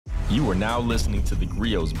You are now listening to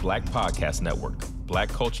theGrio's Black Podcast Network, Black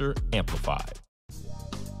Culture Amplified.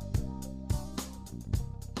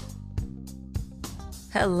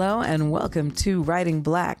 Hello and welcome to Writing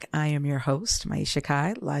Black. I am your host,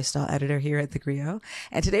 Maiysha, lifestyle editor here at theGrio.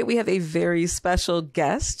 And today we have a very special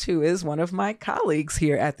guest who is one of my colleagues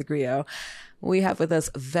here at theGrio. We have with us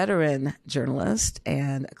veteran journalist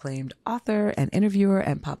and acclaimed author and interviewer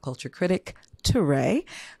and pop culture critic, Toure,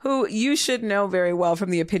 who you should know very well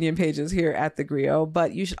from the opinion pages here at theGrio,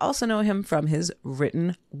 but you should also know him from his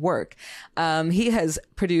written work. He has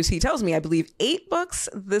produced, he tells me, I believe 8 books.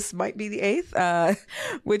 This might be the 8th,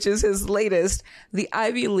 which is his latest, The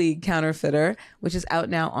League Counterfeiter, which is out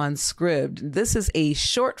now on Scribd. This is a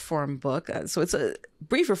short form book, so it's a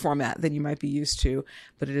briefer format than you might be used to,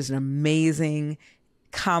 but it is an amazing,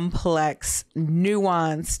 complex,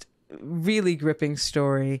 nuanced, really gripping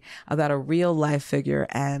story about a real life figure,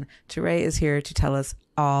 and Toure is here to tell us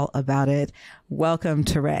all about it. Welcome,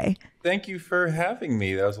 Toure. Thank you for having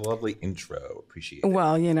me. That was a lovely intro. Appreciate it.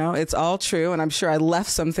 Well, you know, it's all true, and I'm sure I left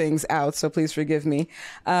some things out, so please forgive me.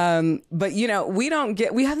 But you know, we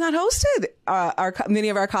have not hosted many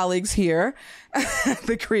of our colleagues here at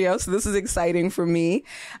theGrio, so this is exciting for me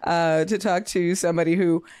to talk to somebody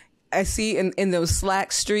who I see in those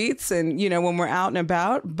Slack streets and, you know, when we're out and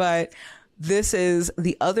about, but this is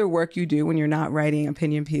the other work you do when you're not writing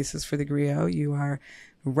opinion pieces for theGrio. You are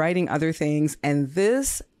writing other things. And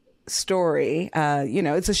this story, you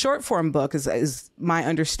know, it's a short form book is my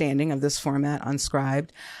understanding of this format on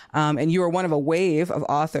Scribd. And you are one of a wave of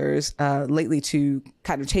authors lately to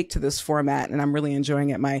kind of take to this format. And I'm really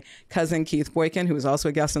enjoying it. My cousin, Keith Boykin, who was also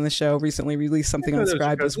a guest on the show, recently released something on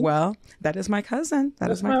Scribd as well. That is my cousin.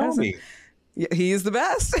 That's my cousin. Homie. Yeah, he is the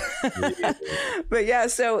best. Yeah. But yeah,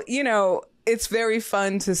 so, you know, it's very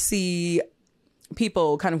fun to see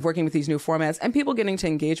people kind of working with these new formats and people getting to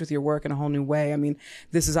engage with your work in a whole new way. I mean,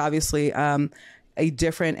 this is obviously a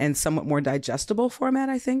different and somewhat more digestible format,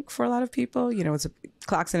 I think, for a lot of people. You know, it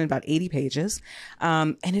clocks in at about 80 pages.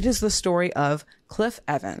 And it is the story of Cliff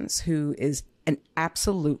Evans, who is an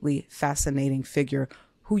absolutely fascinating figure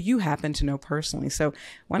who you happen to know personally. So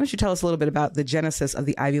why don't you tell us a little bit about the genesis of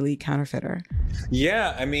the League Counterfeiter?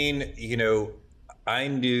 Yeah, I mean, you know, I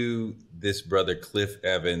knew this brother, Cliff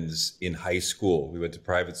Evans, in high school. We went to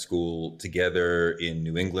private school together in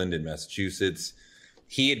New England and Massachusetts.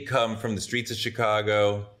 He had come from the streets of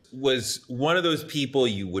Chicago, was one of those people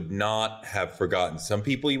you would not have forgotten. Some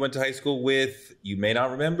people you went to high school with, you may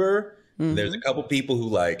not remember. Mm-hmm. There's a couple people who,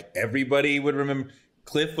 like, everybody would remember.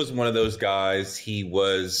 Cliff was one of those guys. He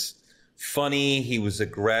was funny. He was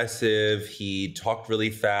aggressive. He talked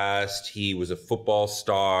really fast. He was a football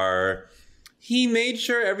star. He made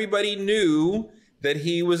sure everybody knew that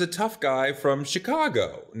he was a tough guy from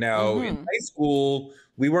Chicago. Now, in high school,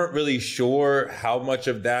 we weren't really sure how much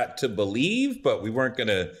of that to believe, but we weren't going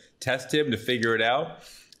to test him to figure it out.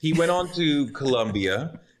 He went on to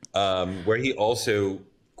Columbia, where he also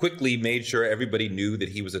quickly made sure everybody knew that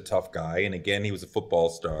he was a tough guy. And again, he was a football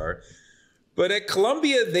star. But at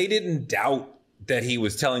Columbia, they didn't doubt that he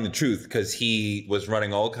was telling the truth because he was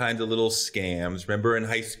running all kinds of little scams. Remember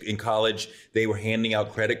in college, they were handing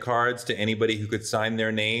out credit cards to anybody who could sign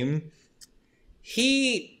their name.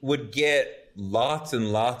 He would get lots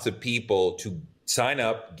and lots of people to sign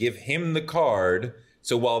up, give him the card.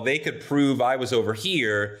 So while they could prove I was over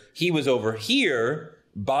here, he was over here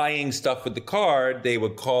buying stuff with the card. They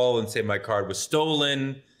would call and say my card was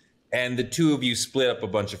stolen. And the two of you split up a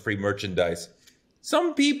bunch of free merchandise.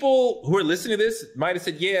 Some people who are listening to this might have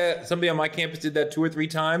said, yeah, somebody on my campus did that 2 or 3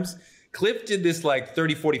 times. Cliff did this like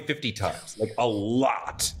 30, 40, 50 times, like a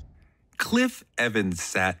lot. Cliff Evans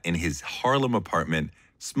sat in his Harlem apartment,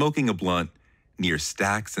 smoking a blunt near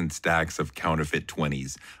stacks and stacks of counterfeit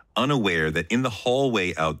 20s, unaware that in the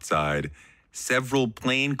hallway outside, several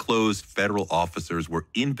plainclothes federal officers were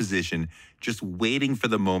in position, just waiting for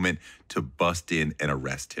the moment to bust in and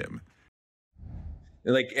arrest him.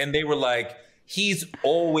 And they were like, he's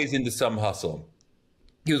always into some hustle.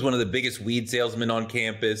 He was one of the biggest weed salesmen on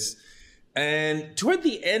campus. And toward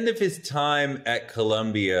the end of his time at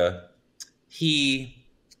Columbia, he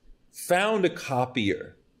found a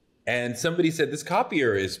copier. And somebody said, this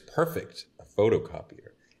copier is perfect, a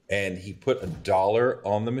photocopier. And he put $1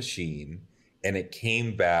 on the machine and it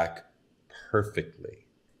came back perfectly.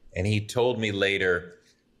 And he told me later,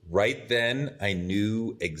 right then, I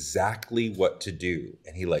knew exactly what to do.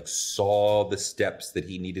 And he saw the steps that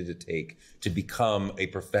he needed to take to become a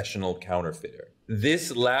professional counterfeiter.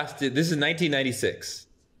 This is 1996.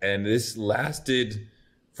 And this lasted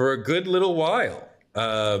for a good little while.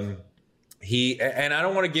 And I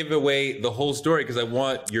don't want to give away the whole story because I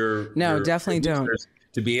want your definitely don't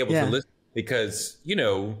to be able to listen, because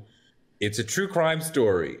it's a true crime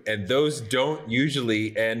story and those don't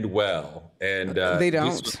usually end well, and they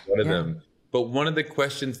don't. This was one of them. But one of the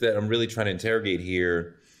questions that I'm really trying to interrogate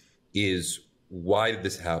here is, why did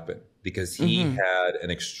this happen? Because he had an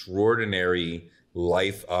extraordinary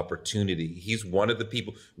life opportunity. He's one of the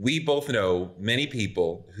people, we both know many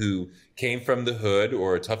people who came from the hood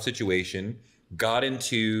or a tough situation, got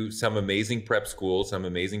into some amazing prep school, some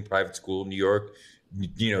amazing private school, New York,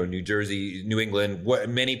 New Jersey, New England,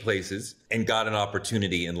 many places, and got an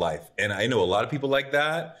opportunity in life. And I know a lot of people like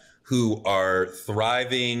that who are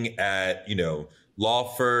thriving at, law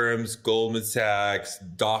firms, Goldman Sachs,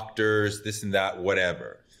 doctors, this and that,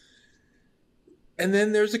 whatever. And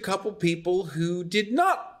then there's a couple people who did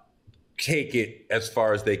not take it as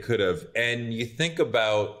far as they could have. And you think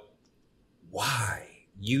about why.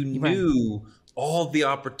 You knew all the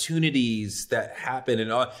opportunities that happen,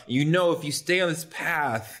 and if you stay on this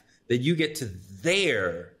path that you get to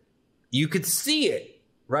there, you could see it,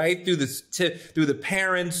 right? Through the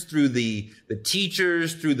parents, through the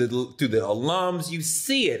teachers, through the alums, you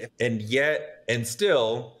see it. And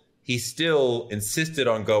still, he still insisted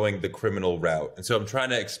on going the criminal route. And so I'm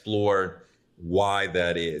trying to explore why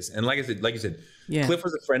that is. And like you said, Cliff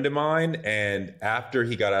was a friend of mine. And after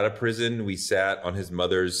he got out of prison, we sat on his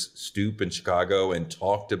mother's stoop in Chicago and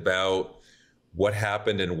talked about what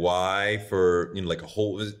happened and why for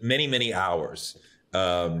many hours.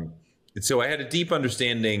 And so I had a deep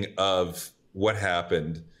understanding of what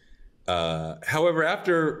happened. However,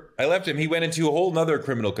 after I left him, he went into a whole nother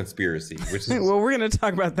criminal conspiracy. Which is... well, we're going to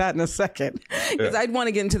talk about that in a second, because I'd want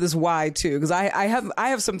to get into this why too, because I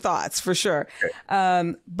have some thoughts for sure.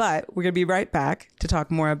 Okay. But we're going to be right back to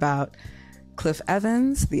talk more about Cliff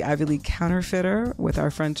Evans, the Ivy League counterfeiter, with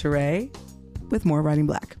our friend Toure, with more Writing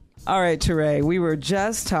Black. All right, Toure, we were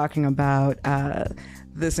just talking about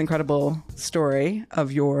this incredible story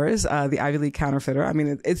of yours, the Ivy League counterfeiter. I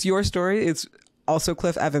mean, it's your story. It's also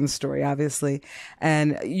Cliff Evans' story, obviously.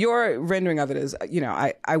 And your rendering of it is,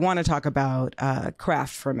 I want to talk about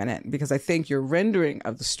craft for a minute, because I think your rendering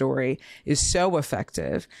of the story is so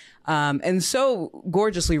effective and so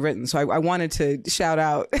gorgeously written. So I wanted to shout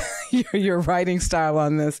out your writing style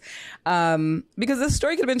on this, because this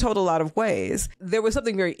story could have been told a lot of ways. There was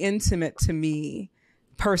something very intimate to me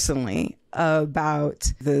personally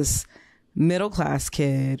about this middle-class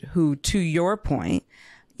kid who, to your point,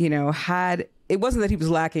 it wasn't that he was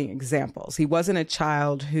lacking examples. He wasn't a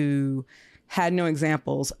child who had no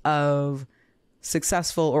examples of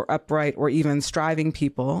successful or upright or even striving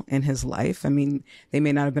people in his life. I mean, they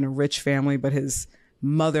may not have been a rich family, but his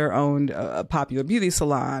mother owned a popular beauty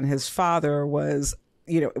salon. His father was,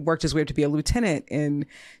 worked his way up to be a lieutenant in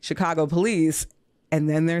Chicago police. And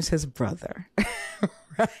then there's his brother,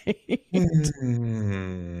 right?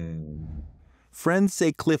 Friends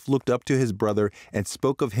say Cliff looked up to his brother and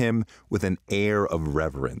spoke of him with an air of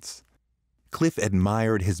reverence. Cliff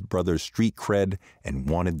admired his brother's street cred and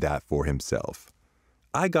wanted that for himself.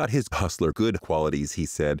 I got his hustler good qualities, he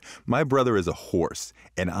said. My brother is a horse,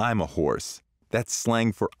 and I'm a horse. That's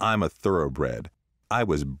slang for I'm a thoroughbred. I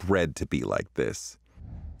was bred to be like this.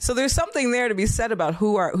 So there's something there to be said about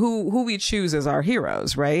who we choose as our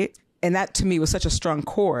heroes, right? And that to me was such a strong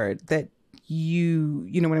chord that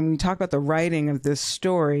when we talk about the writing of this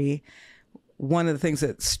story, one of the things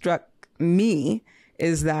that struck me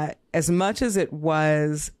is that as much as it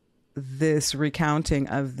was this recounting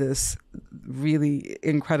of this really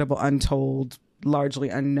incredible, untold, largely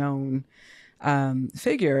unknown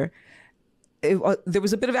figure, there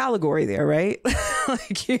was a bit of allegory there, right?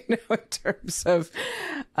 In terms of,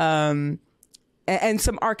 and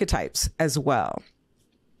some archetypes as well.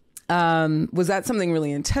 Was that something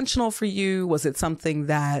really intentional for you? Was it something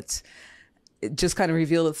that just kind of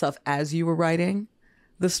revealed itself as you were writing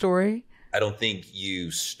the story? I don't think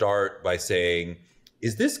you start by saying,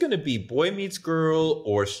 is this going to be boy meets girl,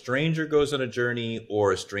 or stranger goes on a journey,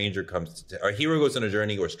 or a stranger comes to or hero goes on a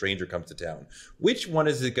journey, or stranger comes to town? Which one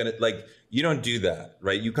is it going to, you don't do that,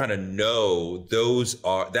 right? You kind of know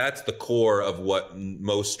that's the core of what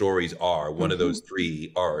most stories are, one of those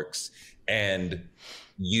three arcs. And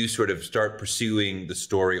you sort of start pursuing the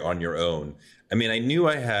story on your own. I mean, I knew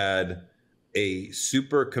I had a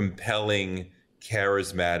super compelling,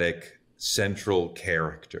 charismatic, central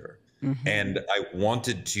character. And I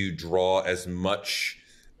wanted to draw as much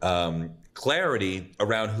clarity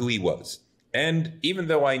around who he was. And even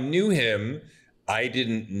though I knew him, I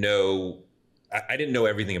didn't know I didn't know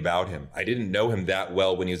everything about him. I didn't know him that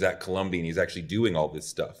well when he was at Columbia and he's actually doing all this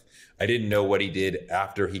stuff. I didn't know what he did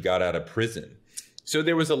after he got out of prison. So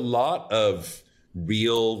there was a lot of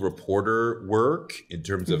real reporter work in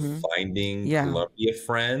terms of finding Columbia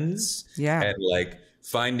friends and like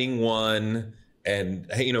finding one and,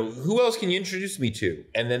 hey, you know, who else can you introduce me to?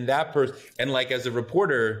 And then that person, and like as a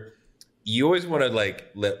reporter, you always want to like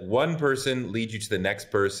let one person lead you to the next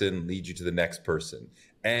person, lead you to the next person.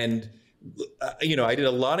 And, you know, I did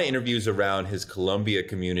a lot of interviews around his Columbia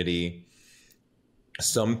community.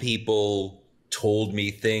 Some people told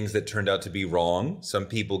me things that turned out to be wrong. Some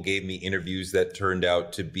people gave me interviews that turned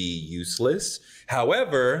out to be useless.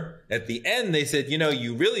 However, at the end, they said, you know,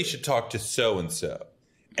 you really should talk to so-and-so.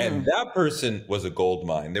 And that person was a gold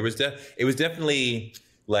mine. It was definitely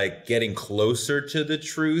like getting closer to the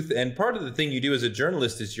truth. And part of the thing you do as a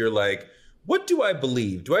journalist is you're like, what do I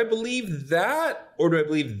believe? Do I believe that or do I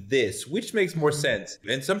believe this? Which makes more sense?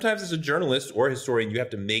 And sometimes as a journalist or a historian, you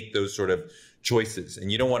have to make those sort of choices and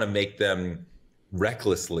you don't want to make them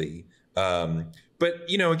recklessly. But,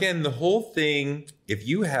 you know, again, the whole thing, if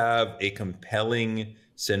you have a compelling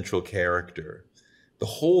central character, the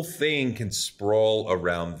whole thing can sprawl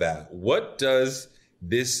around that. What does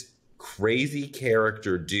this crazy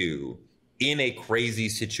character do in a crazy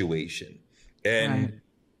situation? And,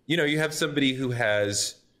 you know, you have somebody who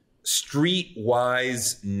has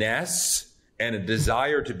streetwise-ness and a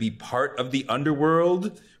desire to be part of the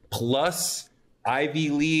underworld, plus Ivy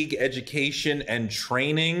League education and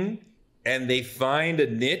training, and they find a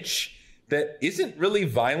niche that isn't really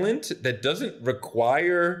violent, that doesn't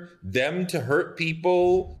require them to hurt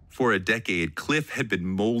people. For a decade, Cliff had been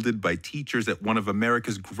molded by teachers at one of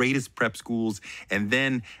America's greatest prep schools and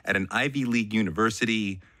then at an Ivy League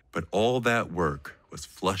university. But all that work was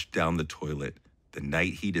flushed down the toilet the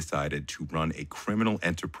night he decided to run a criminal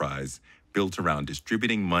enterprise built around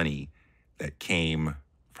distributing money that came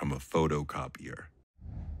from a photocopier.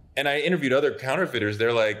 And I interviewed other counterfeiters.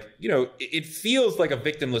 They're like, you know, it feels like a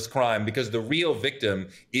victimless crime because the real victim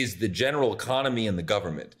is the general economy and the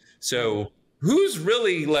government. So who's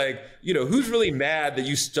really like, you know, who's really mad that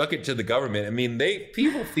you stuck it to the government? I mean,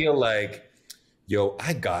 people feel like, yo,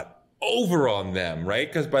 I got over on them, right?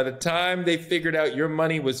 Because by the time they figured out your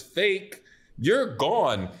money was fake, you're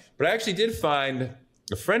gone. But I actually did find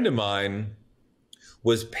a friend of mine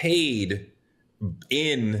was paid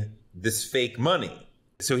in this fake money.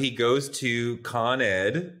 So he goes to Con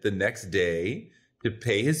Ed the next day to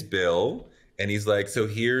pay his bill. And he's like, so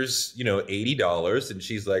here's, you know, $80. And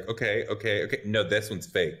she's like, okay. No, this one's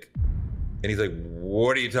fake. And he's like,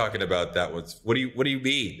 what are you talking about? That one's, what do you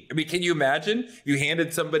mean? I mean, can you imagine if you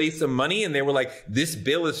handed somebody some money and they were like, this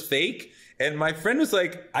bill is fake? And my friend was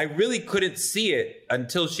like, I really couldn't see it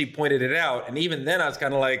until she pointed it out. And even then I was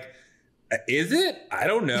kind of like, is it? I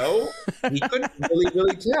don't know. He couldn't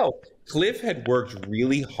really tell. Cliff had worked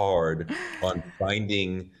really hard on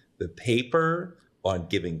finding the paper, on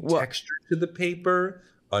giving texture to the paper,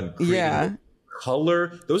 on creating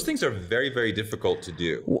color. Those things are very, very difficult to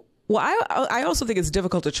do. Well, I also think it's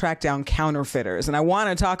difficult to track down counterfeiters. And I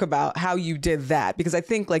want to talk about how you did that, because I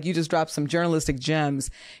think like you just dropped some journalistic gems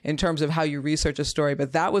in terms of how you research a story.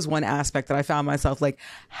 But that was one aspect that I found myself like,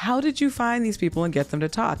 how did you find these people and get them to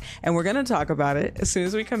talk? And we're going to talk about it as soon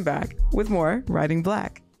as we come back with more Writing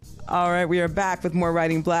Black. All right, we are back with more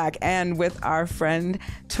Writing Black and with our friend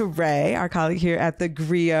Toure, our colleague here at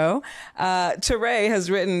theGrio. Toure has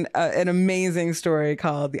written an amazing story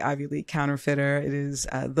called The Ivy League Counterfeiter. It is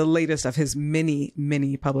the latest of his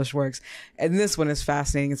many published works. And this one is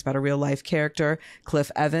fascinating. It's about a real life character, Cliff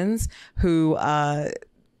Evans, who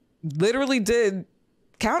literally did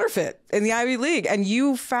counterfeit in the Ivy League. And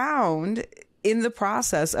you found in the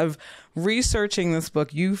process of researching this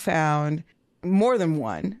book, you found more than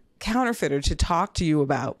one counterfeiter to talk to you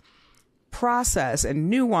about process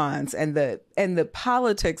and nuance and the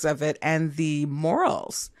politics of it and the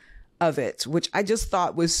morals of it, which I just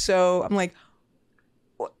thought was so, I'm like,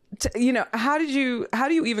 you know, how do you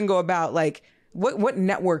even go about like, what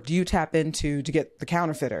network do you tap into to get the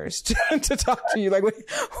counterfeiters to talk to you? Like,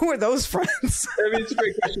 who are those friends? I mean, it's a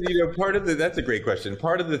great question. You know, that's a great question.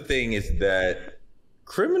 Part of the thing is that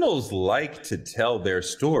criminals like to tell their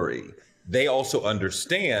story. They also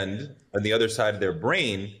understand on the other side of their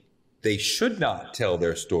brain, they should not tell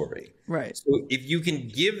their story. Right. So if you can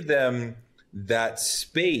give them that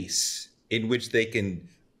space in which they can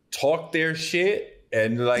talk their shit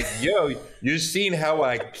and like, yo, you've seen how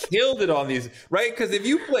I killed it on these, right? Because if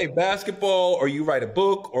you play basketball or you write a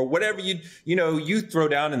book or whatever you throw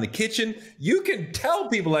down in the kitchen, you can tell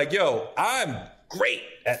people like, yo, I'm great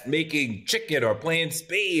at making chicken or playing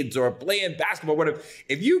spades or playing basketball, whatever.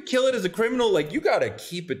 If you kill it as a criminal, like, you got to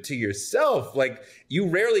keep it to yourself. Like, you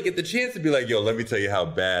rarely get the chance to be like, yo, let me tell you how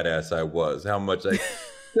badass I was, how much I...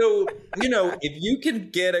 So, you know, if you can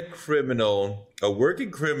get a criminal, a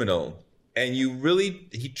working criminal, and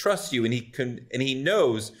he trusts you, and he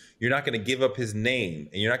knows you're not going to give up his name,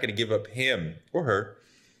 and you're not going to give up him or her,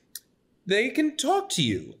 they can talk to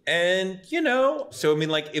you. And, you know, so I mean,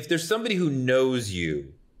 like, if there's somebody who knows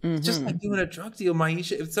you, it's just like doing a drug deal,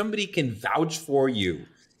 Maiysha. If somebody can vouch for you,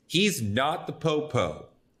 he's not the popo.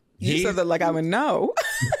 You said that like I would know.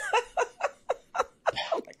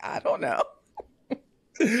 Like, I don't know.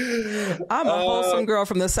 I'm a wholesome girl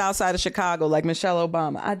from the south side of Chicago, like Michelle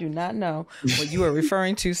Obama. I do not know what you are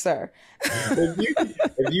referring to, sir.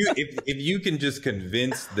 If you can just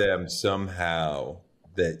convince them somehow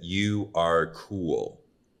that you are cool,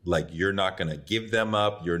 like you're not going to give them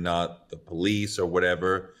up, you're not the police or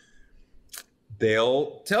whatever,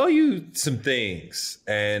 they'll tell you some things.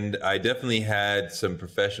 And I definitely had some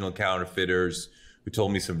professional counterfeiters who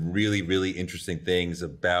told me some really, really interesting things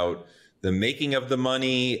about the making of the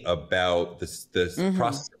money, about the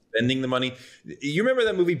process of spending the money. You remember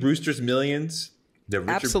that movie, Brewster's Millions?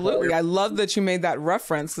 Absolutely. I love that you made that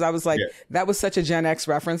reference, because I was like, that was such a Gen X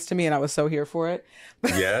reference to me, and I was so here for it.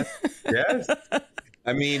 Yes.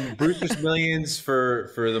 I mean, Brewster's Millions,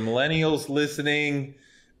 for the millennials listening,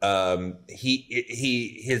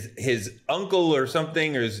 his uncle or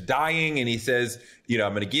something is dying, and he says, you know,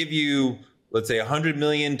 I'm going to give you, let's say, $100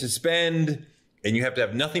 million to spend, and you have to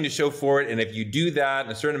have nothing to show for it. And if you do that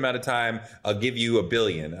in a certain amount of time, I'll give you $1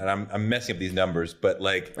 billion. And I'm messing up these numbers, but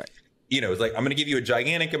like, you know, it's like, I'm going to give you a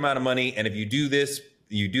gigantic amount of money. And if you do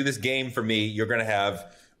this game for me, you're going to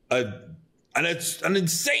have an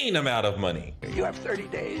insane amount of money. You have 30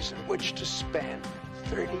 days in which to spend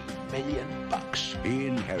 $30 million. He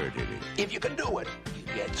inherited it. If you can do it,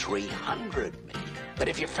 you get $300 million. But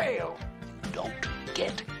if you fail, don't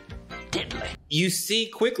get diddly. You see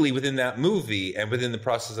quickly within that movie and within the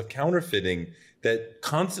process of counterfeiting that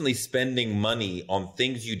constantly spending money on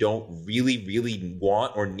things you don't really, really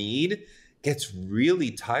want or need gets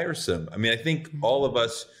really tiresome. I mean, I think all of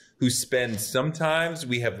us who spend, sometimes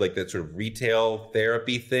we have like that sort of retail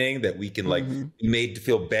therapy thing that we can like be made to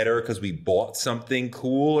feel better because we bought something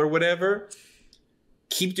cool or whatever.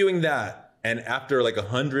 Keep doing that. And after like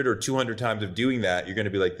 100 or 200 times of doing that, you're going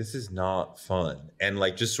to be like, this is not fun. And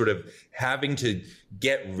like just sort of having to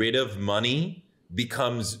get rid of money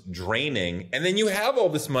becomes draining. And then you have all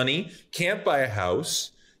this money, can't buy a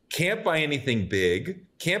house, can't buy anything big,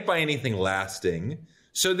 can't buy anything lasting.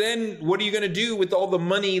 So then what are you going to do with all the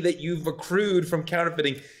money that you've accrued from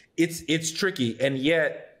counterfeiting? It's tricky. And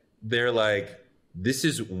yet they're like, this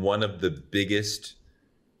is one of the biggest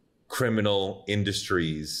criminal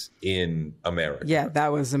industries in America. Yeah,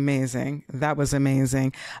 that was amazing. That was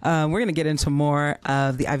amazing. We're going to get into more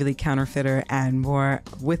of the Ivy League Counterfeiter and more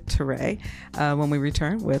with Toure when we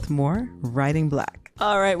return with more Writing Black.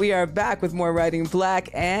 All right, we are back with more Writing Black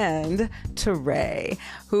and Toure,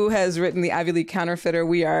 who has written the Ivy League Counterfeiter.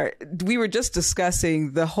 We were just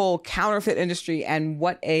discussing the whole counterfeit industry and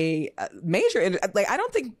what a major, like, I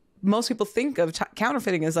don't think most people think of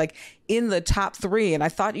counterfeiting as like in the top 3. And I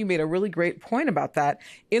thought you made a really great point about that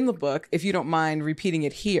in the book, if you don't mind repeating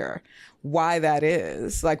it here, why that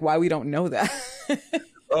is, like why we don't know that.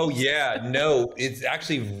 Oh, yeah. No, it's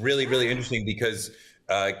actually really, really interesting because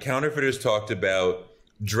counterfeiters talked about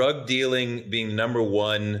drug dealing being number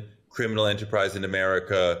 1 criminal enterprise in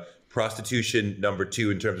America, prostitution number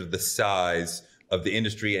 2 in terms of the size of the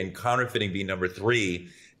industry, and counterfeiting being number 3.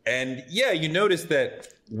 And yeah, you notice that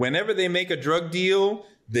whenever they make a drug deal,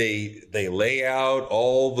 they lay out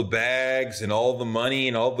all the bags and all the money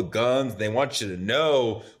and all the guns. They want you to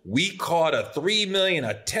know we caught a $3 million,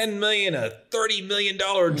 a $10 million, a $30 million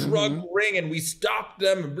drug ring, and we stopped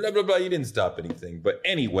them. And blah blah blah. You didn't stop anything, but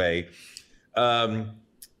anyway,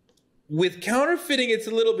 with counterfeiting, it's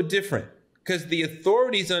a little bit different because the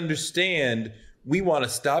authorities understand we want to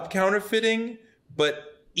stop counterfeiting,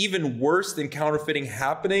 but even worse than counterfeiting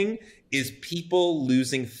happening is people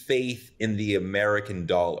losing faith in the American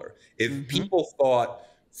dollar. If people thought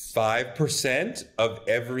 5% of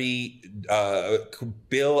every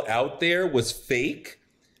bill out there was fake,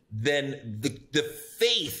 then the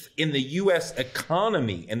faith in the U.S.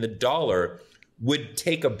 economy and the dollar would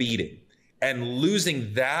take a beating. And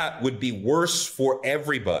losing that would be worse for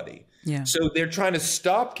everybody. Yeah. So they're trying to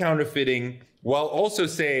stop counterfeiting while also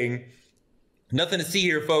saying, nothing to see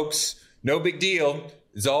here, folks. No big deal.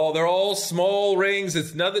 They're all small rings.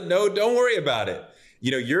 It's nothing. No, don't worry about it. You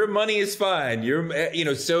know, your money is fine.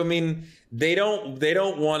 So I mean, they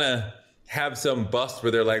don't want to have some bust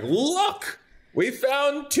where they're like, look, we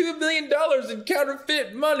found $2 million in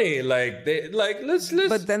counterfeit money. Let's.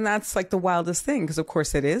 But then that's like the wildest thing, because of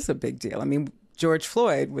course it is a big deal. I mean, George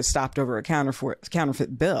Floyd was stopped over a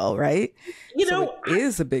counterfeit bill, right? So it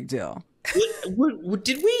is a big deal.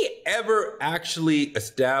 Did we ever actually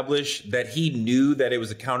establish that he knew that it was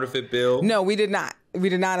a counterfeit bill? No, we did not. We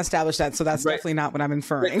did not establish that. So that's definitely not what I'm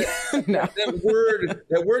inferring. No.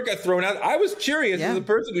 That word got thrown out. I was curious as a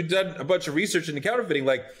person who'd done a bunch of research into counterfeiting,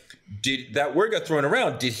 did that word got thrown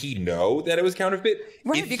around? Did he know that it was counterfeit?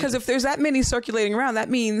 Right, because if there's that many circulating around, that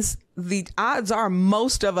means the odds are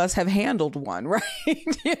most of us have handled one, right?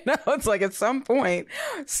 It's like at some point,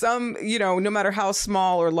 no matter how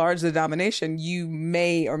small or large the denomination, you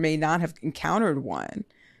may or may not have encountered one.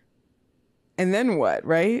 And then what,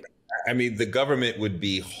 right? I mean, the government would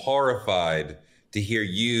be horrified to hear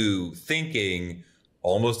you thinking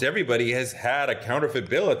almost everybody has had a counterfeit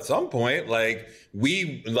bill at some point.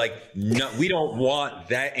 We don't want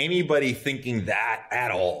that anybody thinking that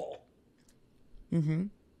at all. Mm-hmm.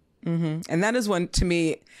 Mm-hmm. And that is to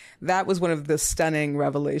me, that was one of the stunning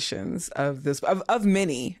revelations of this, of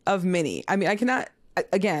many. I mean, I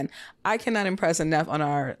cannot impress enough on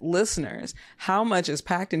our listeners how much is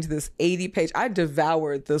packed into this 80-page. I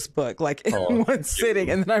devoured this book in one sitting,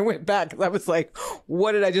 and then I went back because I was like,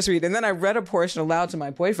 what did I just read? And then I read a portion aloud to my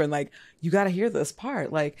boyfriend, you got to hear this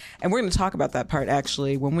part. And we're going to talk about that part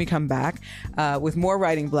actually when we come back with more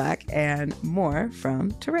Writing Black and more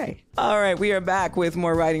from Toure. All right, we are back with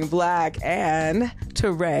more Writing Black and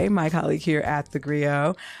Toure, my colleague here at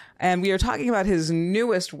theGrio. And we are talking about his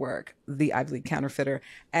newest work, The League Counterfeiter.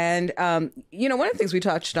 And, one of the things we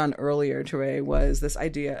touched on earlier, Toure, was this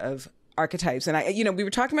idea of archetypes. And, we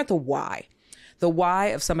were talking about the why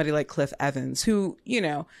of somebody like Cliff Evans, who,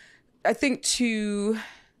 I think to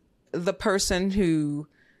the person who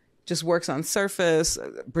just works on surface,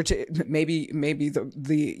 maybe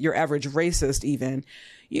your average racist even,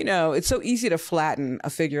 it's so easy to flatten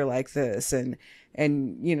a figure like this and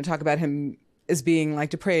talk about him as being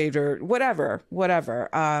depraved or whatever.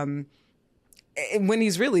 When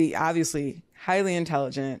he's really obviously highly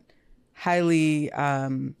intelligent, highly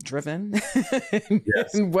driven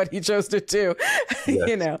in what he chose to do,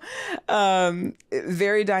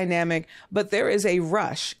 very dynamic. But there is a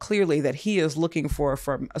rush clearly that he is looking for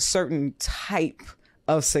from a certain type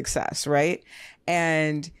of success, right?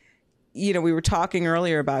 And we were talking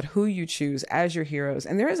earlier about who you choose as your heroes.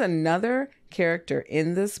 And there is another character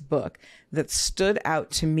in this book that stood out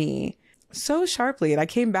to me so sharply. And I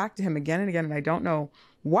came back to him again and again, and I don't know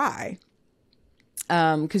why.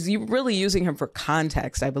 Because you're really using him for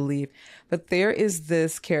context, I believe. But there is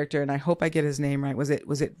this character, and I hope I get his name right. Was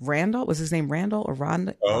it Randall? Was his name Randall or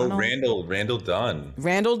Ron? Oh, Randall Dunn.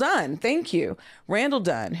 Randall Dunn. Thank you. Randall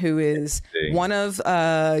Dunn, who is one of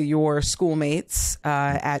your schoolmates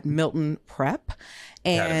at Milton Prep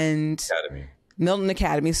and Milton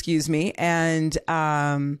Academy, excuse me. And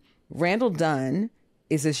Randall Dunn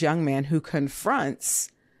is this young man who confronts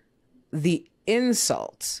the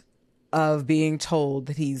insult of being told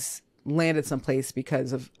that he's landed someplace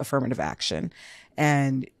because of affirmative action.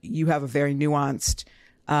 And you have a very nuanced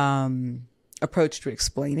approach to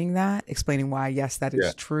explaining why, yes, that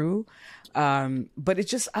is true. But it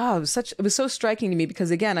just, it was so striking to me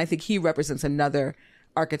because, again, I think he represents another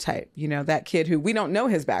archetype, that kid who we don't know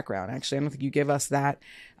his background. Actually, I don't think you give us that.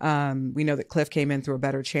 We know that Cliff came in through a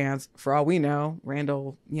better chance. For all we know,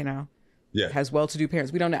 Randall, has well-to-do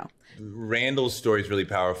parents. We don't know. Randall's story is really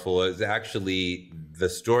powerful. It's actually the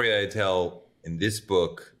story I tell in this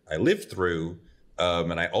book I lived through.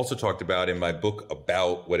 And I also talked about in my book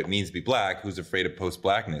about what it means to be Black, Who's Afraid of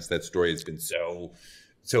Post-Blackness. That story has been so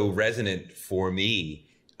resonant for me.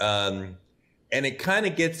 And it kind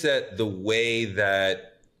of gets at the way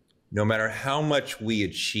that no matter how much we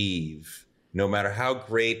achieve, no matter how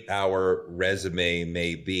great our resume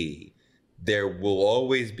may be, there will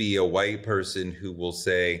always be a white person who will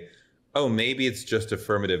say, oh, maybe it's just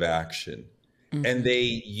affirmative action. Mm-hmm. And they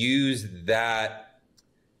use that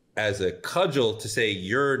as a cudgel to say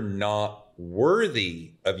you're not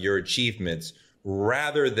worthy of your achievements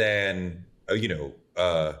rather than,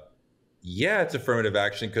 it's affirmative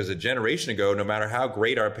action because a generation ago, no matter how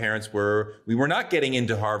great our parents were, we were not getting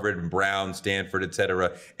into Harvard and Brown, Stanford, et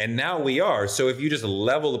cetera. And now we are. So if you just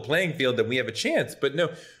level the playing field, then we have a chance. But no,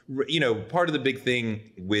 part of the big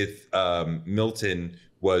thing with Milton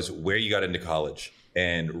was where you got into college.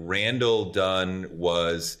 And Randall Dunn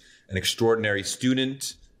was an extraordinary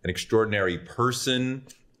student, an extraordinary person,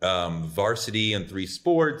 varsity in 3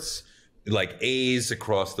 sports, A's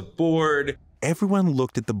across the board. everyone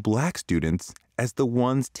looked at the black students as the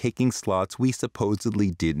ones taking slots we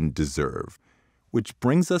supposedly didn't deserve. Which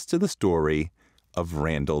brings us to the story of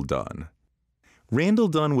Randall Dunn. Randall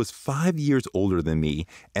Dunn was 5 years older than me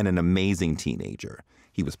and an amazing teenager.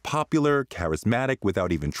 He was popular, charismatic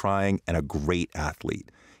without even trying, and a great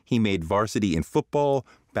athlete. He made varsity in football,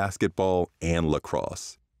 basketball, and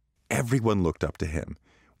lacrosse. Everyone looked up to him.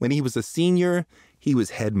 When he was a senior, he was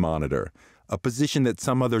head monitor, a position that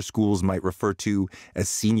some other schools might refer to as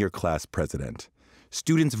senior class president.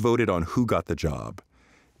 Students voted on who got the job.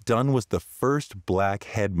 Dunn was the first black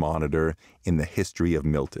head monitor in the history of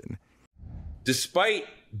Milton. Despite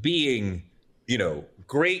being,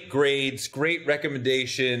 great grades, great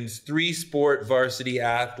recommendations, 3-sport varsity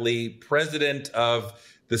athlete, president of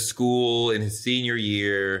the school in his senior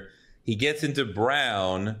year, he gets into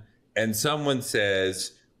Brown and someone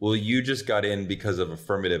says, well, you just got in because of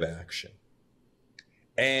affirmative action.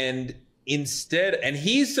 And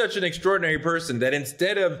he's such an extraordinary person that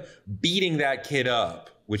instead of beating that kid up,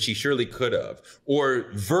 which he surely could have, or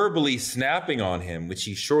verbally snapping on him, which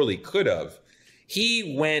he surely could have,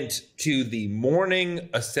 he went to the morning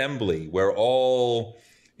assembly where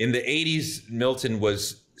in the 80s, Milton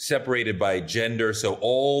was separated by gender. So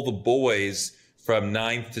all the boys from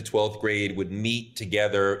 9th to 12th grade would meet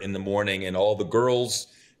together in the morning, and all the girls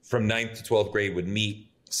from 9th to 12th grade would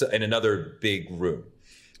meet in another big room.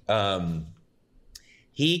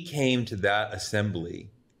 He came to that assembly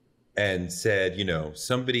and said,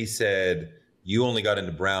 somebody said, you only got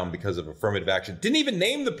into Brown because of affirmative action. Didn't even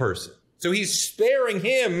name the person. So he's sparing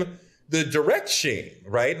him the direct shame,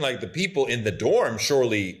 right? Like the people in the dorm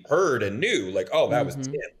surely heard and knew, like, oh, that was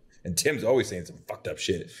Tim. And Tim's always saying some fucked up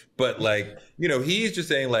shit. But he's just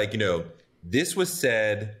saying this was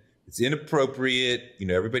said, it's inappropriate.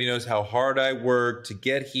 Everybody knows how hard I worked to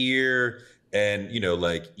get here. And,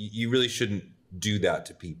 you really shouldn't do that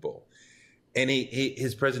to people. And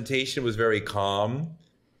his presentation was very calm.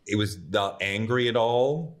 It was not angry at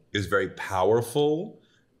all. It was very powerful.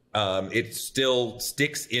 It still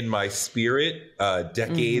sticks in my spirit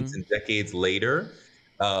decades and decades later.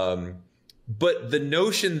 But the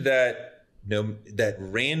notion that that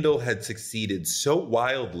Randall had succeeded so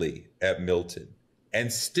wildly at Milton,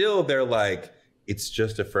 and still they're like, it's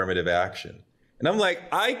just affirmative action. And I'm like,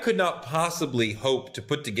 I could not possibly hope to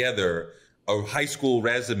put together a high school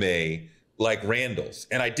resume like Randall's.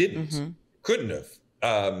 And I didn't, couldn't have.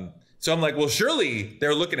 So I'm like, well, surely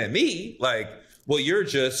they're looking at me like, well, you're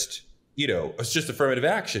just, it's just affirmative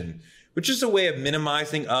action, which is a way of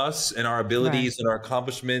minimizing us and our abilities and our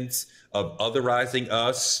accomplishments, of otherizing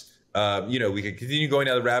us. We could continue going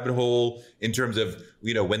down the rabbit hole in terms of,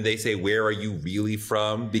 when they say, where are you really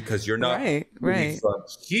from? Because you're not really from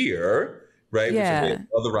here, right? Yeah. Which is a way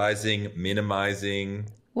of otherizing, minimizing.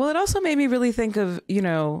 Well, it also made me really think of,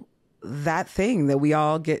 that thing that we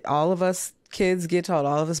all get, all of us kids get taught,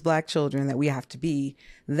 all of us black children, that we have to be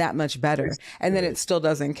that much better. And then it still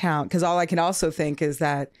doesn't count. Because all I can also think is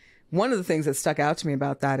that one of the things that stuck out to me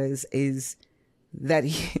about that is that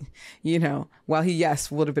he, while he, yes,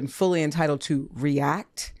 would have been fully entitled to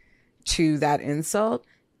react to that insult,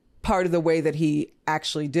 part of the way that he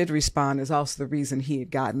actually did respond is also the reason he had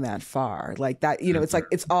gotten that far. Like that, it's like,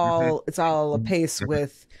 it's all apace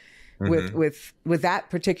with that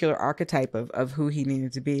particular archetype of who he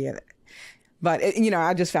needed to be. But,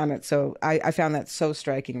 I just found it I found that so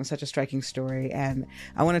striking. It was such a striking story. And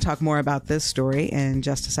I want to talk more about this story in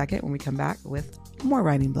just a second when we come back with more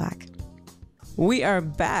Writing Black. We are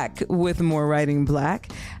back with more Writing Black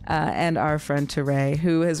and our friend Toure,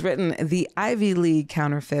 who has written the Ivy League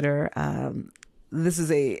Counterfeiter. This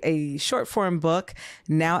is a short form book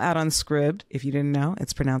now out on Scribd. If you didn't know,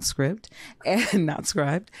 it's pronounced Scribd and not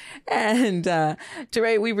Scribed. And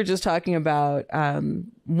Toure, we were just talking about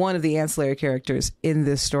one of the ancillary characters in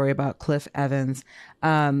this story about Cliff Evans.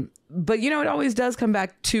 But, it always does come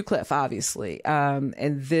back to Cliff, obviously. And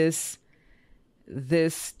this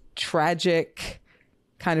tragic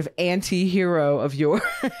kind of anti-hero of yours.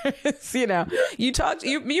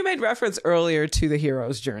 You made reference earlier to the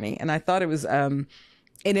hero's journey, and I thought it was an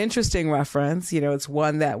interesting reference. It's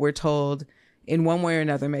one that we're told in one way or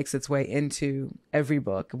another makes its way into every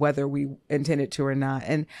book, whether we intend it to or not.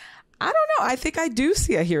 And I don't know, I think I do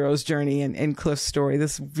see a hero's journey in Cliff's story.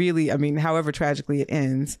 This really, however tragically it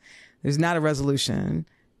ends, there's not a resolution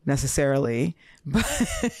necessarily, but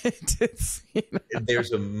it's,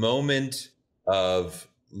 there's a moment of,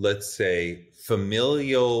 let's say,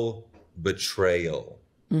 familial betrayal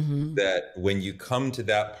that when you come to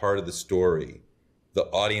that part of the story, the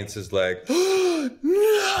audience is like, oh,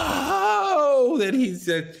 no, that he's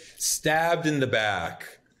stabbed in the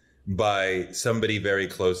back by somebody very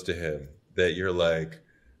close to him that you're like,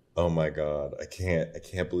 oh my God, I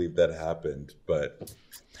can't believe that happened.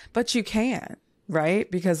 But you can, right?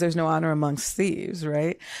 Because there's no honor amongst thieves,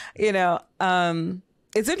 right?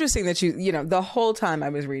 It's interesting that the whole time I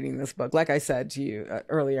was reading this book, like I said to you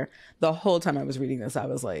earlier, the whole time I was reading this, I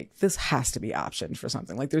was like, this has to be optioned for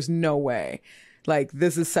something. Like, there's no way. Like,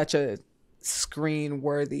 this is such a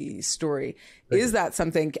screen-worthy story. Is that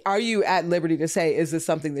something, are you at liberty to say, is this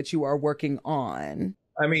something that you are working on?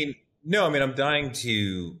 No, I'm dying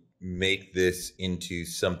to make this into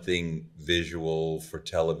something visual for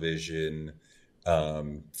television.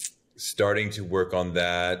 Starting to work on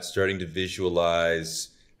that, starting to visualize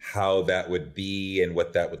how that would be and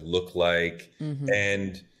what that would look like. Mm-hmm.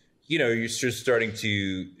 And, you're just starting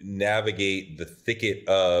to navigate the thicket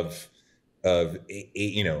of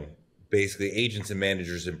basically agents and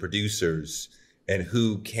managers and producers and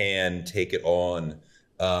who can take it on.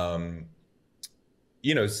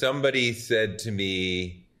 Somebody said to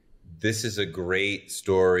me, this is a great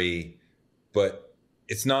story, but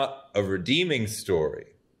it's not a redeeming story.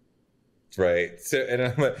 Right. So, and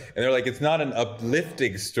they're like, it's not an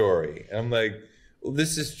uplifting story. And I'm like, well,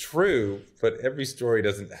 this is true, but every story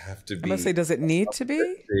doesn't have to be. I'm gonna say, does it need to be?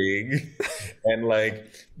 And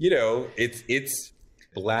it's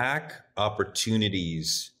Black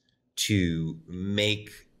opportunities to make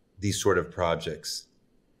these sort of projects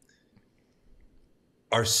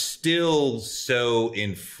are still so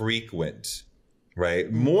infrequent. Right.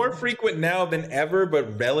 More frequent now than ever,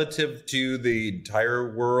 but relative to the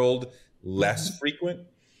entire world, less frequent,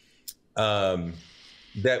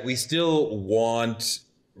 that we still want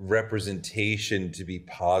representation to be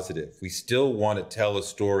positive. We still want to tell a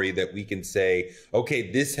story that we can say,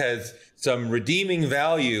 okay, this has some redeeming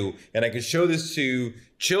value, and I can show this to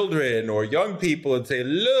children or young people and say,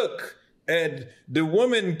 look at the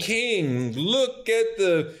woman king, look at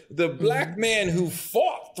the Black man who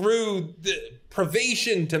fought through the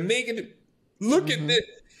privation to make it, look at this.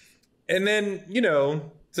 And then,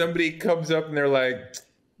 somebody comes up and they're like,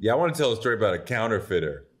 yeah, I want to tell a story about a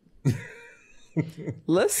counterfeiter.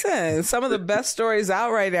 Listen, some of the best stories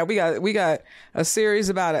out right now. We got a series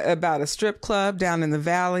about a strip club down in the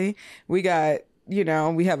valley. We got,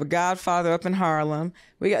 we have a Godfather up in Harlem.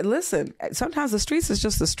 Listen, sometimes the streets is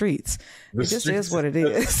just the streets. It just is what it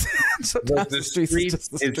is. Sometimes the streets is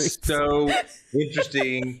just the streets. It's so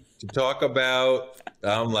interesting to talk about.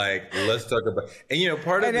 I'm like, let's talk about, and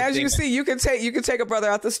part of and as you see, you can take a brother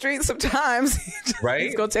out the street sometimes, right?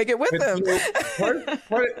 He's gonna take it with him.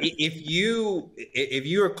 If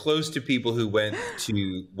you are close to people who went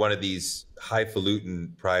to one of these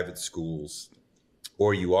highfalutin private schools,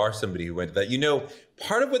 or you are somebody who went to that,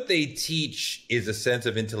 part of what they teach is a sense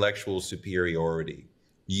of intellectual superiority.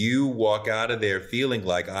 You walk out of there feeling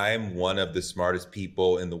like I'm one of the smartest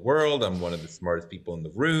people in the world. I'm one of the smartest people in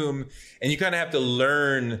the room. And you kind of have to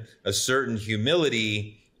learn a certain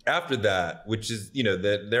humility after that, which is,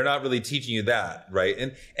 that they're not really teaching you that, right?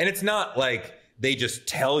 And it's not like they just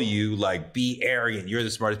tell you, like, be arrogant, you're the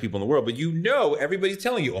smartest people in the world. But everybody's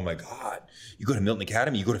telling you, oh my God, you go to Milton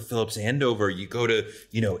Academy, you go to Phillips Andover, you go to,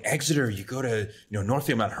 Exeter, you go to,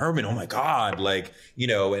 Northfield Mount Herman, oh my God,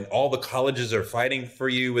 and all the colleges are fighting for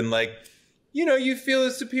you. And you feel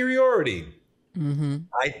a superiority. Mm-hmm.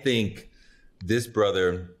 I think this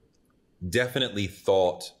brother definitely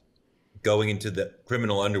thought going into the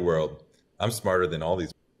criminal underworld, I'm smarter than all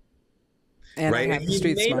these. And right. I have the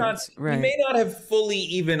street smarts. Right. He may not have fully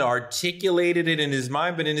even articulated it in his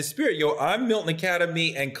mind, but in his spirit, I'm Milton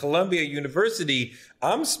Academy and Columbia University.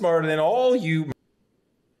 I'm smarter than all you.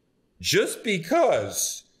 Just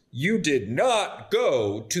because you did not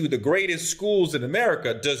go to the greatest schools in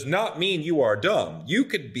America does not mean you are dumb. You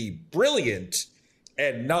could be brilliant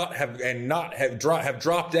and not have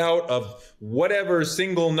dropped out of whatever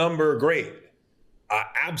single number grade.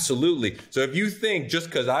 Absolutely. So if you think just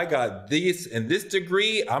because I got this and this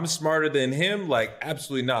degree, I'm smarter than him,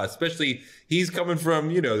 absolutely not. Especially he's coming from,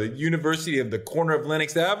 the University of the corner of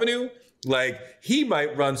Lenox Avenue. He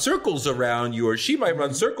might run circles around you, or she might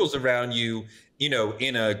run circles around you, in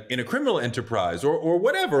a criminal enterprise or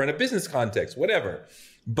whatever, in a business context, whatever.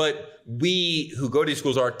 But we who go to these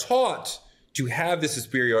schools are taught to have this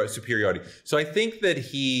superiority. So I think that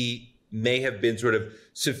he may have been sort of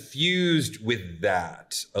suffused with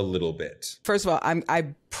that a little bit. First of all, I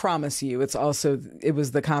promise you, it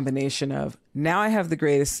was the combination of, now I have the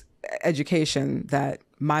greatest education that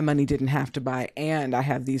my money didn't have to buy, and I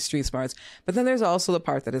have these street smarts. But then there's also the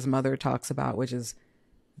part that his mother talks about, which is,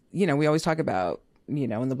 we always talk about,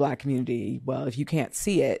 in the Black community, well, if you can't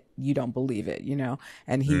see it, you don't believe it,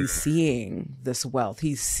 and he's seeing this wealth,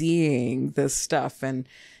 he's seeing this stuff. And,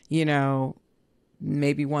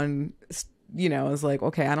 maybe one, is like,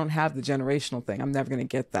 okay, I don't have the generational thing. I'm never going to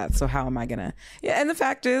get that. So how am I going to? Yeah. And the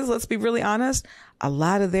fact is, let's be really honest, a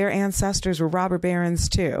lot of their ancestors were robber barons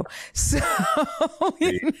too. So,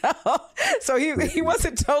 so he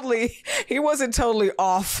wasn't totally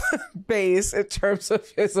off base in terms of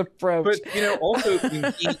his approach. But, also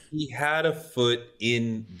he had a foot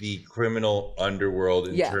in the criminal underworld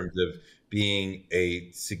in terms of being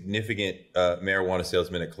a significant marijuana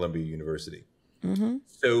salesman at Columbia University. Mm-hmm.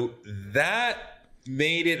 So that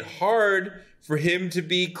made it hard for him to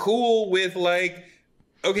be cool with like,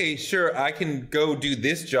 okay, sure, I can go do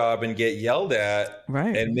this job and get yelled at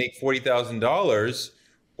and make $40,000,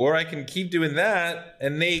 or I can keep doing that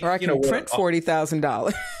and make, or I can print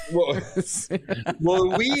 $40,000. Well,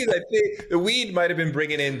 the weed might have been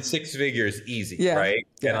bringing in six figures easy, right?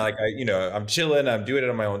 Yeah. And I'm chilling, I'm doing it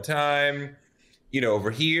on my own time. Over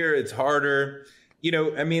here, it's harder.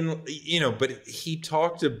 But he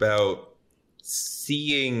talked about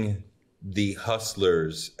seeing the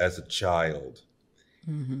hustlers as a child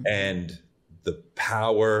and the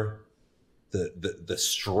power, the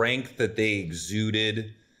strength that they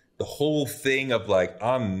exuded, the whole thing of like,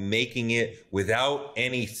 I'm making it without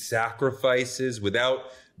any sacrifices,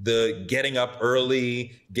 without the getting up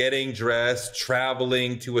early, getting dressed,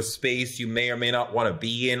 traveling to a space you may or may not want to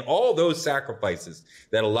be in, all those sacrifices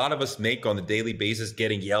that a lot of us make on a daily basis,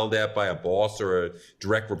 getting yelled at by a boss or a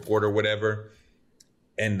direct report or whatever.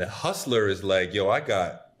 And the hustler is like, yo, I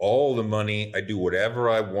got all the money. I do whatever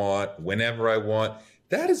I want, whenever I want.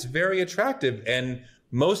 That is very attractive. And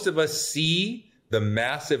most of us see the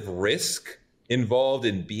massive risk involved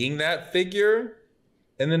in being that figure.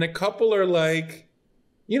 And then a couple are like,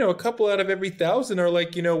 a couple out of every 1,000 are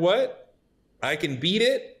like, you know what? I can beat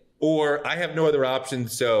it, or I have no other option.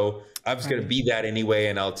 So I'm just going to be that anyway,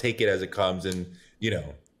 and I'll take it as it comes. And,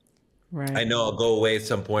 I know I'll go away at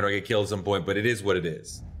some point or get killed at some point, but it is what it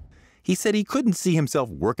is. He said he couldn't see himself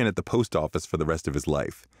working at the post office for the rest of his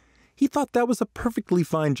life. He thought that was a perfectly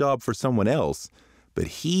fine job for someone else, but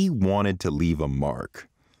he wanted to leave a mark.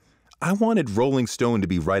 I wanted Rolling Stone to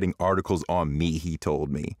be writing articles on me, he told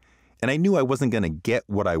me. And I knew I wasn't going to get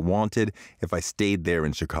what I wanted if I stayed there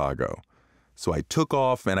in Chicago. So I took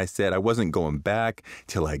off and I said I wasn't going back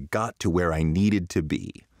till I got to where I needed to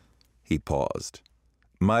be. He paused.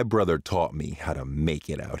 My brother taught me how to make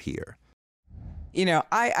it out here.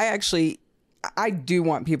 I do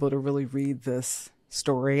want people to really read this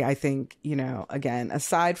story. I think, again,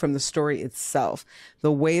 aside from the story itself,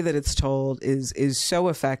 the way that it's told is so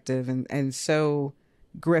effective and so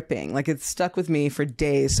gripping. Like, it's stuck with me for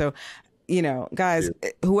days. So, guys,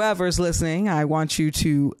 whoever's listening, I want you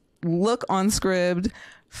to look on Scribd,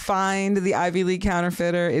 find the Ivy League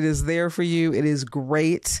Counterfeiter. It is there for you. It is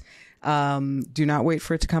great. Do not wait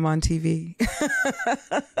for it to come on TV.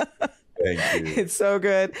 Thank you. It's so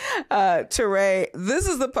good. Toure, this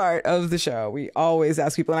is the part of the show we always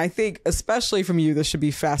ask people, and I think especially from you, this should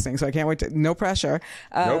be fascinating. So I can't wait to, no pressure.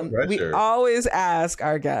 No pressure. We always ask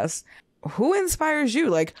our guests, who inspires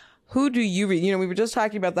you? Like, who do you read? We were just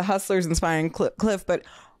talking about the hustlers inspiring Cliff, but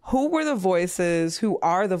who were the voices? Who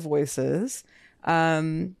are the voices?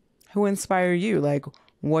 Who inspire you? Like,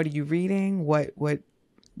 what are you reading? What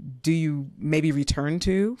do you maybe return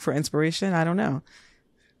to for inspiration? I don't know.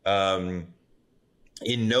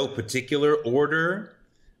 In no particular order,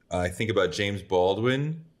 I think about James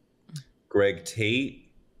Baldwin, Greg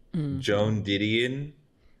Tate, Joan Didion,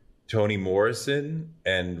 Toni Morrison,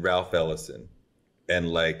 and Ralph Ellison. And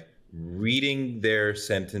like reading their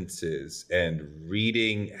sentences and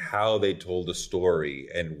reading how they told a story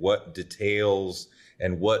and what details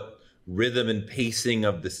and what rhythm and pacing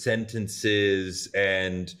of the sentences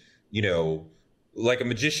and, like a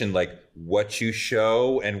magician, like what you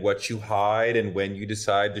show and what you hide and when you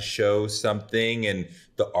decide to show something and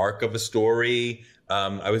the arc of a story.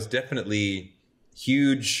 I was definitely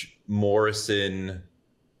huge Morrison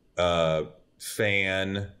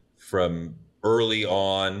fan from early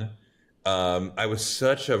on. I was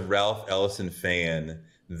such a Ralph Ellison fan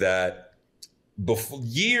that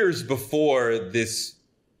years before this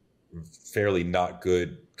fairly not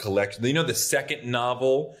good collection, the second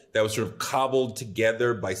novel that was sort of cobbled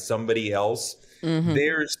together by somebody else,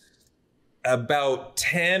 there's about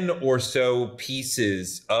 10 or so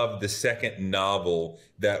pieces of the second novel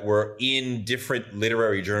that were in different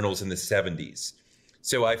literary journals in the 70s.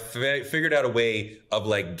 So I figured out a way of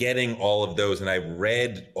like getting all of those, and I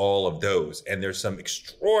read all of those, and there's some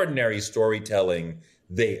extraordinary storytelling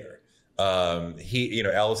there.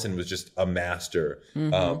 Allison was just a master.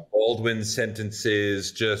 Baldwin's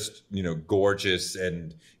sentences, just, gorgeous,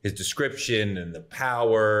 and his description and the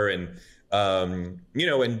power, and, and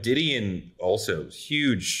Didion also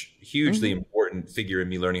hugely important figure in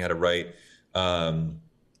me learning how to write. And,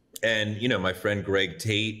 my friend Greg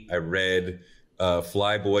Tate, I read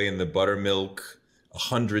Flyboy and the Buttermilk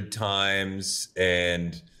 100 times,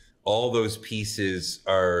 and all those pieces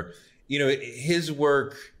are, his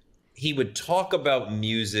work. He would talk about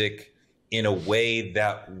music in a way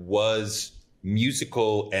that was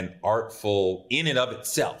musical and artful in and of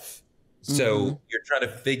itself. So you're trying to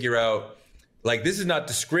figure out, like, this is not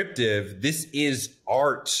descriptive. This is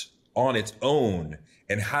art on its own.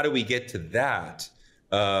 And how do we get to that?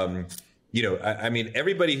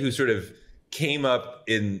 Everybody who sort of came up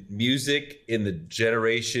in music in the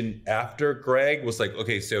generation after Greg was like,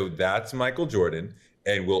 okay, so that's Michael Jordan,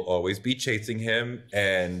 and we'll always be chasing him.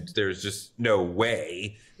 And there's just no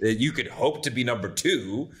way that you could hope to be number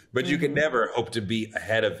 2, but you could never hope to be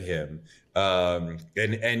ahead of him. And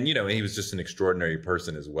he was just an extraordinary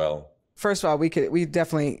person as well. First of all, we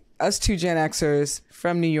definitely, us two Gen Xers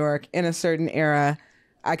from New York in a certain era,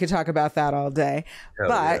 I could talk about that all day.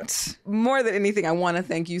 More than anything, I want to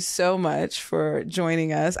thank you so much for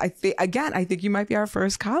joining us. I think you might be our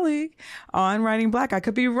first colleague on Writing Black. I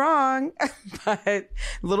could be wrong, but a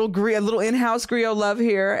little in-house griot love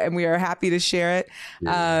here, and we are happy to share it.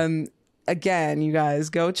 Yeah. Again, you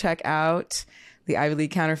guys, go check out the Ivy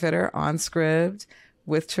League Counterfeiter on Scribd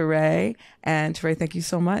with Toure. And Toure, thank you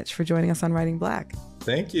so much for joining us on Writing Black.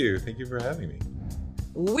 Thank you. Thank you for having me.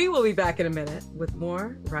 We will be back in a minute with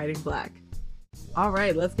more Writing Black. All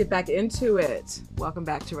right, let's get back into it. Welcome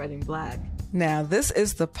back to Writing Black. Now, this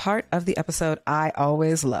is the part of the episode I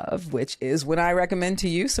always love, which is when I recommend to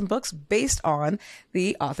you some books based on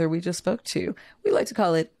the author we just spoke to. We like to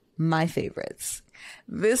call it My Favorites.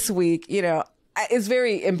 This week, it's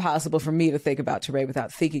very impossible for me to think about Toure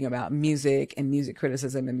without thinking about music and music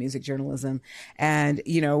criticism and music journalism. And,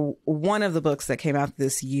 one of the books that came out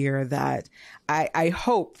this year that I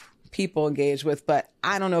hope people engage with, but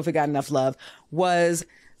I don't know if it got enough love, was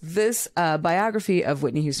this biography of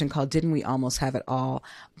Whitney Houston called Didn't We Almost Have It All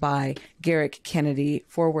by Garrick Kennedy,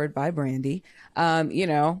 foreword by Brandy.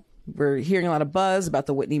 We're hearing a lot of buzz about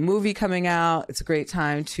the Whitney movie coming out. It's a great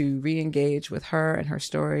time to re-engage with her and her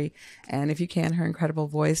story. And if you can, her incredible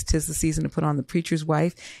voice, 'tis the season to put on The Preacher's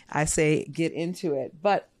Wife. I say get into it.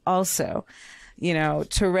 But also,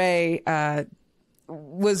 Toure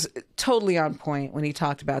was totally on point when he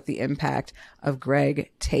talked about the impact of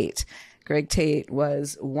Greg Tate. Greg Tate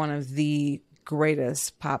was one of the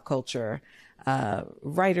greatest pop culture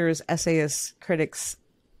writers, essayists, critics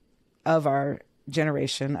of our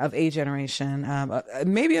generation, of a generation,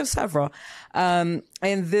 maybe of several. And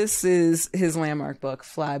this is his landmark book,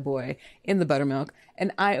 Flyboy in the Buttermilk,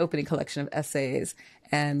 an eye-opening collection of essays.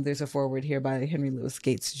 And there's a foreword here by Henry Louis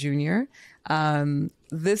Gates Jr.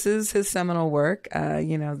 This is his seminal work,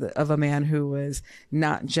 of a man who was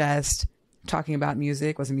not just talking about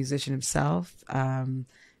music, was a musician himself,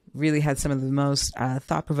 really had some of the most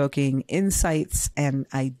thought-provoking insights and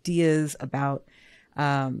ideas about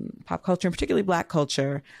pop culture, and particularly Black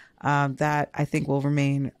culture, that I think will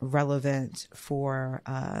remain relevant for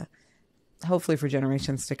hopefully for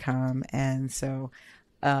generations to come. And so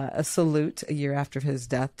a salute a year after his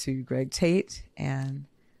death to Greg Tate. And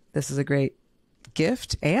this is a great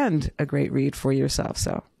gift and a great read for yourself.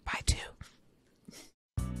 So buy 2.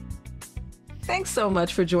 Thanks so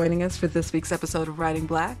much for joining us for this week's episode of Writing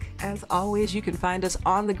Black. As always, you can find us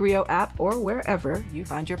on the theGrio app or wherever you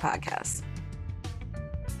find your podcasts.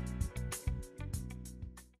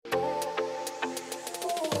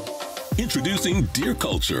 Introducing Dear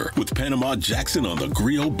Culture with Panama Jackson on the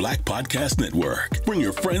theGrio Black Podcast Network. Bring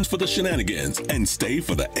your friends for the shenanigans and stay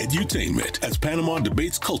for the edutainment as Panama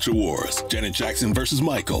debates culture wars, Janet Jackson versus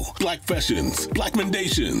Michael, Black fashions, Black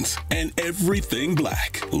mendations, and everything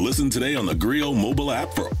Black. Listen today on the theGrio mobile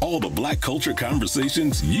app for all the Black culture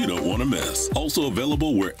conversations you don't want to miss. Also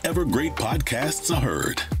available wherever great podcasts are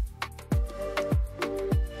heard.